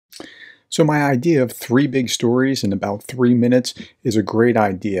So my idea of three big stories in about 3 minutes is a great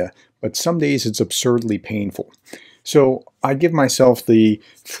idea, but some days it's absurdly painful. So I give myself the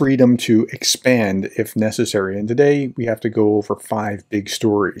freedom to expand if necessary. And today we have to go over five big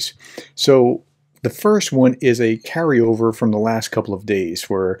stories. So the first one is a carryover from the last couple of days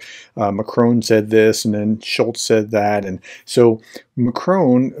where Macron said this and then Schultz said that. And so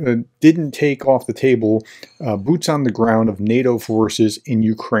Macron didn't take off the table boots on the ground of NATO forces in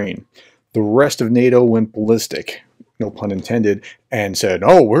Ukraine. The rest of NATO went ballistic, no pun intended, and said,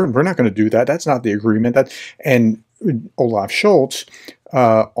 "Oh, we're not going to do that. That's not the agreement." And Olaf Scholz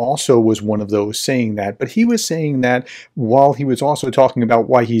also was one of those saying that, but he was saying that while he was also talking about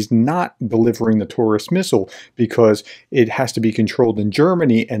why he's not delivering the Taurus missile because it has to be controlled in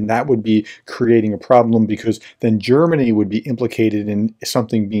Germany, and that would be creating a problem because then Germany would be implicated in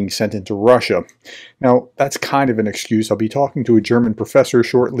something being sent into Russia. Now, that's kind of an excuse. I'll be talking to a German professor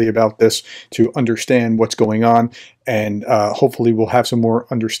shortly about this to understand what's going on, and hopefully we'll have some more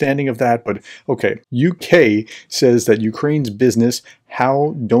understanding of that. But okay, UK says that Ukraine's business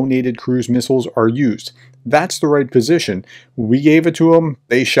how donated cruise missiles are used. That's the right position. We gave it to them,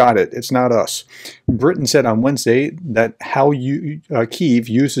 they shot it. It's not us. Britain said on Wednesday that how Kyiv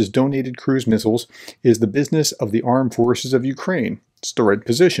uses donated cruise missiles is the business of the armed forces of Ukraine. It's the right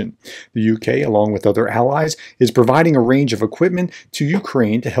position. The UK, along with other allies, is providing a range of equipment to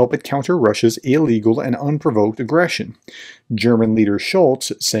Ukraine to help it counter Russia's illegal and unprovoked aggression. German leader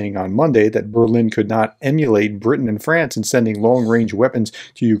Scholz saying on Monday that Berlin could not emulate Britain and France in sending long-range weapons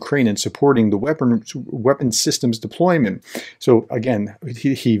to Ukraine and supporting the weapon systems deployment. So again,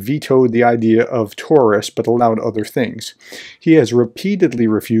 he vetoed the idea of Taurus but allowed other things. He has repeatedly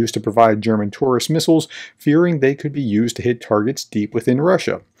refused to provide German Taurus missiles, fearing they could be used to hit targets deep within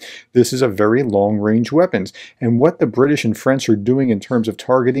Russia. This is a very long-range weapons, and what the British and French are doing in terms of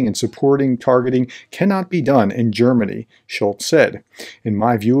targeting and supporting targeting cannot be done in Germany, Schultz said. In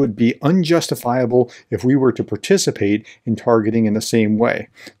my view, it would be unjustifiable if we were to participate in targeting in the same way.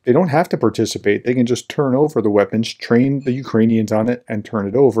 They don't have to participate. They can just turn over the weapons, train the Ukrainians on it, and turn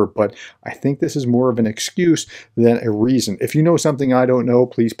it over. But I think this is more of an excuse than a reason. If you know something I don't know,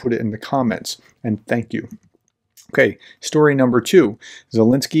 please put it in the comments. And thank you. Okay, story number 2.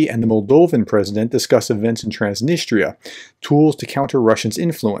 Zelensky and the Moldovan president discuss events in Transnistria, tools to counter Russia's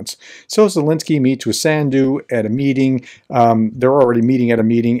influence. So Zelensky meets with Sandu at a meeting. They're already meeting at a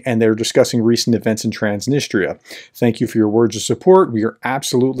meeting, and they're discussing recent events in Transnistria. Thank you for your words of support. We are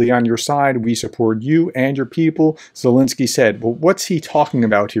absolutely on your side. We support you and your people, Zelensky said. Well, what's he talking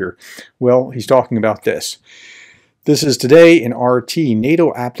about here? Well, he's talking about this. This is today in RT.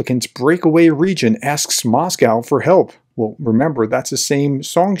 NATO applicants breakaway region asks Moscow for help. Well, remember, that's the same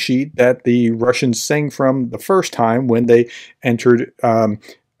song sheet that the Russians sang from the first time when they entered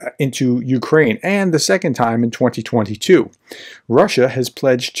into Ukraine, and the second time in 2022. Russia has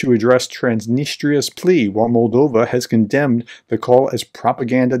pledged to address Transnistria's plea, while Moldova has condemned the call as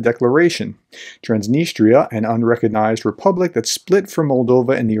propaganda declaration. Transnistria, an unrecognized republic that split from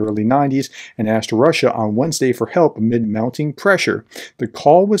Moldova in the early 90s and asked Russia on Wednesday for help amid mounting pressure. The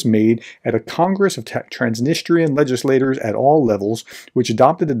call was made at a Congress of Transnistrian legislators at all levels, which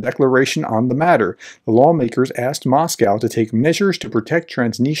adopted a declaration on the matter. The lawmakers asked Moscow to take measures to protect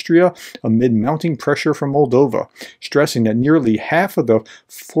Transnistria amid mounting pressure from Moldova, stressing that nearly half of the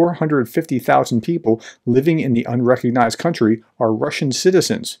 450,000 people living in the unrecognized country are Russian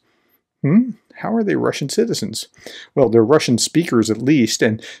citizens. How are they Russian citizens? Well, they're Russian speakers at least,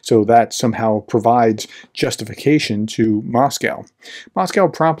 and so that somehow provides justification to Moscow. Moscow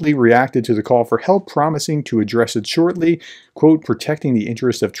promptly reacted to the call for help, promising to address it shortly. Quote, protecting the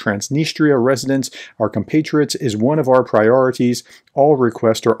interests of Transnistria residents, our compatriots, is one of our priorities. All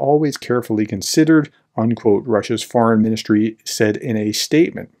requests are always carefully considered, unquote, Russia's foreign ministry said in a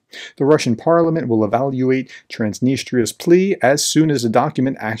statement. The Russian parliament will evaluate Transnistria's plea as soon as the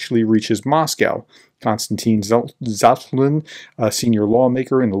document actually reaches Moscow. Konstantin Zatlin, a senior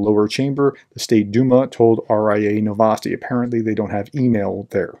lawmaker in the lower chamber, the State Duma, told RIA Novosti. Apparently they don't have email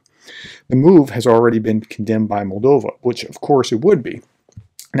there. The move has already been condemned by Moldova, which of course it would be.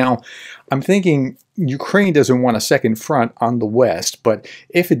 Now, I'm thinking Ukraine doesn't want a second front on the west, but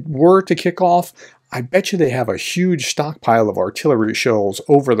if it were to kick off, I bet you they have a huge stockpile of artillery shells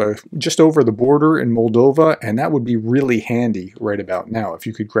just over the border in Moldova, and that would be really handy right about now if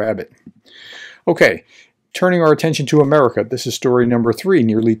you could grab it. Okay, turning our attention to America, this is story number 3.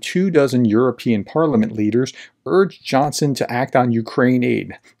 Nearly 24 European Parliament leaders urged Johnson to act on Ukraine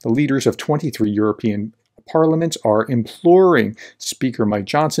aid. The leaders of 23 European parliaments are imploring Speaker Mike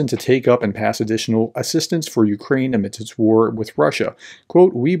Johnson to take up and pass additional assistance for Ukraine amidst its war with Russia.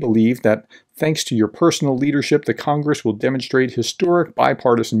 Quote, "We believe that thanks to your personal leadership, the Congress will demonstrate historic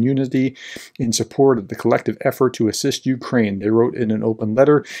bipartisan unity in support of the collective effort to assist Ukraine," they wrote in an open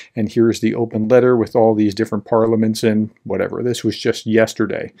letter. And here's the open letter with all these different parliaments and whatever. This was just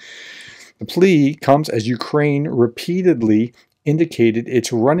yesterday. The plea comes as Ukraine repeatedly indicated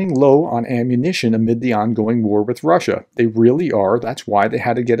it's running low on ammunition amid the ongoing war with Russia. They really are. That's why they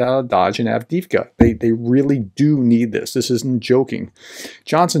had to get out of Dodge and Avdiivka. They really do need this. This isn't joking.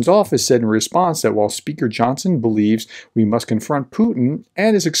 Johnson's office said in response that while Speaker Johnson believes we must confront Putin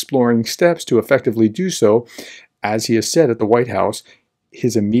and is exploring steps to effectively do so, as he has said at the White House,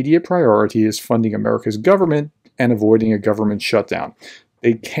 his immediate priority is funding America's government and avoiding a government shutdown.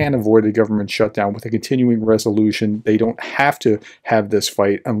 They can avoid a government shutdown with a continuing resolution. They don't have to have this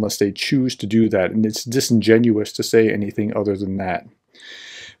fight unless they choose to do that, and it's disingenuous to say anything other than that.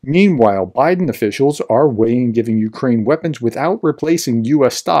 Meanwhile, Biden officials are weighing giving Ukraine weapons without replacing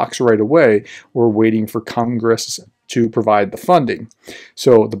U.S. stocks right away or waiting for Congress to provide the funding.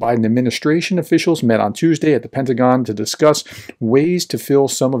 So the Biden administration officials met on Tuesday at the Pentagon to discuss ways to fill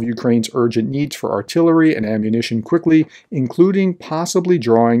some of Ukraine's urgent needs for artillery and ammunition quickly, including possibly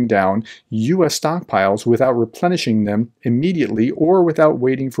drawing down U.S. stockpiles without replenishing them immediately or without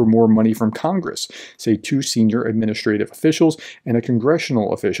waiting for more money from Congress, say two senior administrative officials and a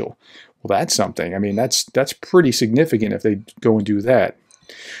congressional official. Well, that's something. I mean, that's pretty significant if they go and do that.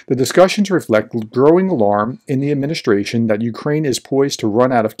 The discussions reflect growing alarm in the administration that Ukraine is poised to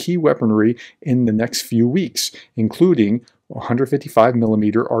run out of key weaponry in the next few weeks, including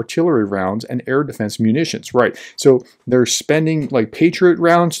 155mm artillery rounds and air defense munitions. Right, so they're spending like Patriot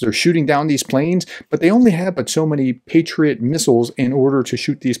rounds, they're shooting down these planes, but they only have but so many Patriot missiles in order to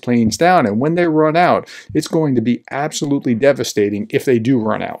shoot these planes down, and when they run out, it's going to be absolutely devastating if they do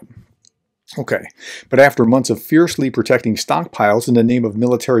run out. Okay, but after months of fiercely protecting stockpiles in the name of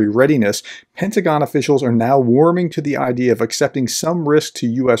military readiness, Pentagon officials are now warming to the idea of accepting some risk to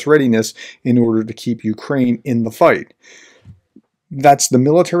U.S. readiness in order to keep Ukraine in the fight. That's the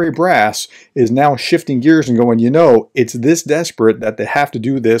military brass is now shifting gears and going, it's this desperate that they have to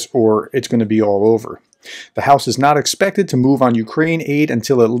do this or it's going to be all over. The House is not expected to move on Ukraine aid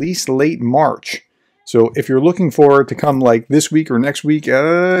until at least late March. So if you're looking for it to come like this week or next week,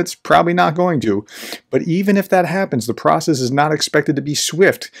 it's probably not going to. But even if that happens, the process is not expected to be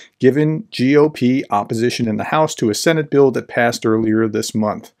swift, given GOP opposition in the House to a Senate bill that passed earlier this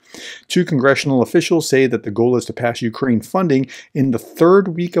month. Two congressional officials say that the goal is to pass Ukraine funding in the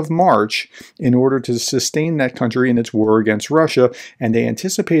third week of March in order to sustain that country in its war against Russia, and they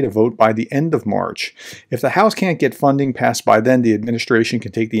anticipate a vote by the end of March. If the House can't get funding passed by then, the administration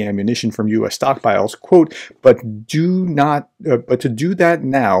can take the ammunition from U.S. stockpiles, quote, but to do that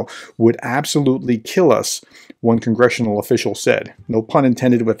now would absolutely kill us, one congressional official said. No pun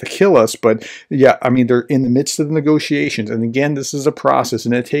intended with the kill us, but yeah, I mean, they're in the midst of the negotiations. And again, this is a process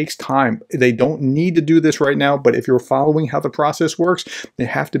and it takes time. They don't need to do this right now, but if you're following how the process works, they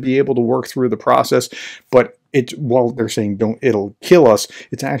have to be able to work through the process. But while they're saying it'll kill us,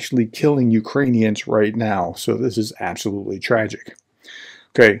 it's actually killing Ukrainians right now. So this is absolutely tragic.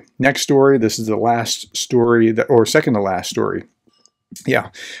 Okay, next story. This is the last story, or second to last story. Yeah,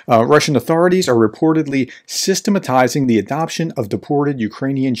 Russian authorities are reportedly systematizing the adoption of deported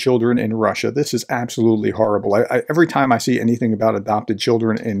Ukrainian children in Russia. This is absolutely horrible. Every time I see anything about adopted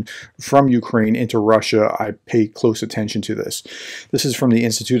children from Ukraine into Russia, I pay close attention to this. This is from the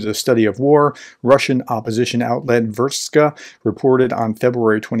Institute of the Study of War. Russian opposition outlet Vertska reported on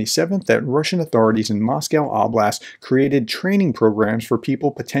February 27th that Russian authorities in Moscow Oblast created training programs for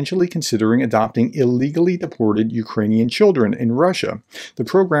people potentially considering adopting illegally deported Ukrainian children in Russia. The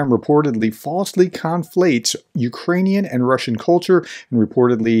program reportedly falsely conflates Ukrainian and Russian culture and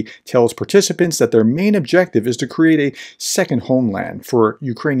reportedly tells participants that their main objective is to create a second homeland for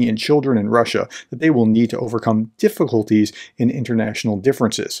Ukrainian children in Russia, that they will need to overcome difficulties in international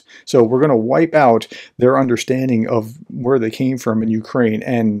differences. So we're going to wipe out their understanding of where they came from in Ukraine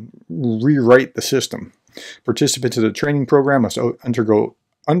and rewrite the system. Participants of the training program must undergo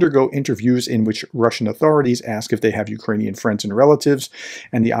interviews in which Russian authorities ask if they have Ukrainian friends and relatives,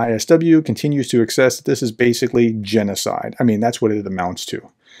 and the ISW continues to assess that this is basically genocide. I mean, that's what it amounts to.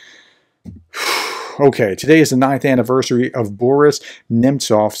 Okay, today is the 9th anniversary of Boris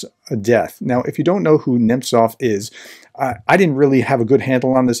Nemtsov's death. Now, if you don't know who Nemtsov is, I didn't really have a good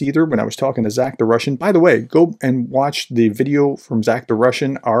handle on this either when I was talking to Zach the Russian. By the way, go and watch the video from Zach the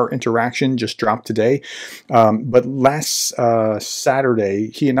Russian. Our interaction just dropped today. But last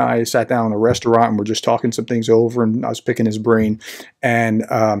Saturday, he and I sat down in a restaurant and we're just talking some things over, and I was picking his brain. And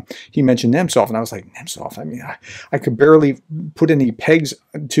he mentioned Nemtsov, and I was like, Nemtsov? I mean, I could barely put any pegs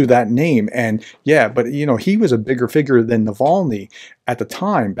to that name. And yeah, but you know, he was a bigger figure than Navalny at the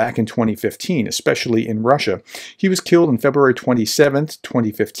time back in 2015, especially in Russia. He was killed on February 27th,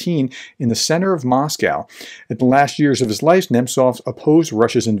 2015 in the center of Moscow. At the last years of his life, Nemtsov opposed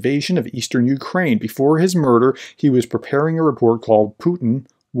Russia's invasion of eastern Ukraine. Before his murder, he was preparing a report called Putin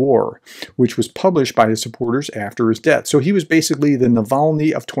War, which was published by his supporters after his death. So he was basically the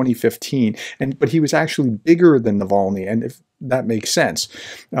Navalny of 2015, but he was actually bigger than Navalny, and if that makes sense.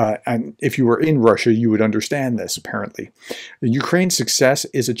 And if you were in Russia, you would understand this, apparently. Ukraine's success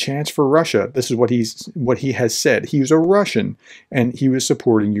is a chance for Russia. This is what he has said. He was a Russian, and he was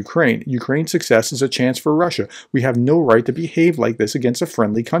supporting Ukraine. Ukraine's success is a chance for Russia. We have no right to behave like this against a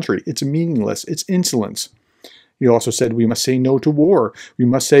friendly country. It's meaningless. It's insolence. He also said we must say no to war. We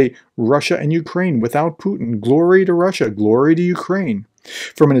must say Russia and Ukraine without Putin. Glory to Russia, glory to Ukraine.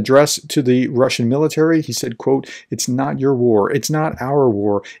 From an address to the Russian military, he said, quote, "It's not your war. It's not our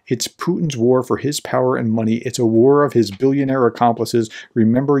war. It's Putin's war for his power and money. It's a war of his billionaire accomplices.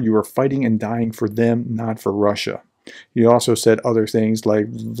 Remember, you are fighting and dying for them, not for Russia." He also said other things like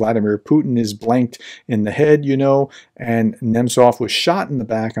Vladimir Putin is blanked in the head, you know, and Nemtsov was shot in the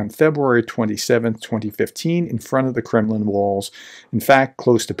back on February 27th, 2015 in front of the Kremlin walls, in fact,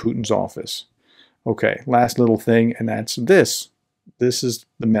 close to Putin's office. Okay, last little thing, and that's this. This is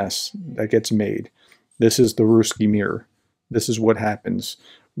the mess that gets made. This is the Ruski mirror. This is what happens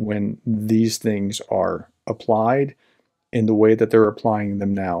when these things are applied in the way that they're applying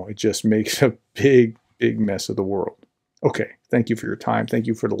them now. It just makes a big mess of the world. Okay, thank you for your time. Thank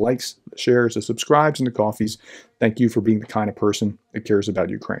you for the likes, the shares, the subscribes, and the coffees. Thank you for being the kind of person that cares about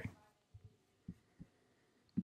Ukraine.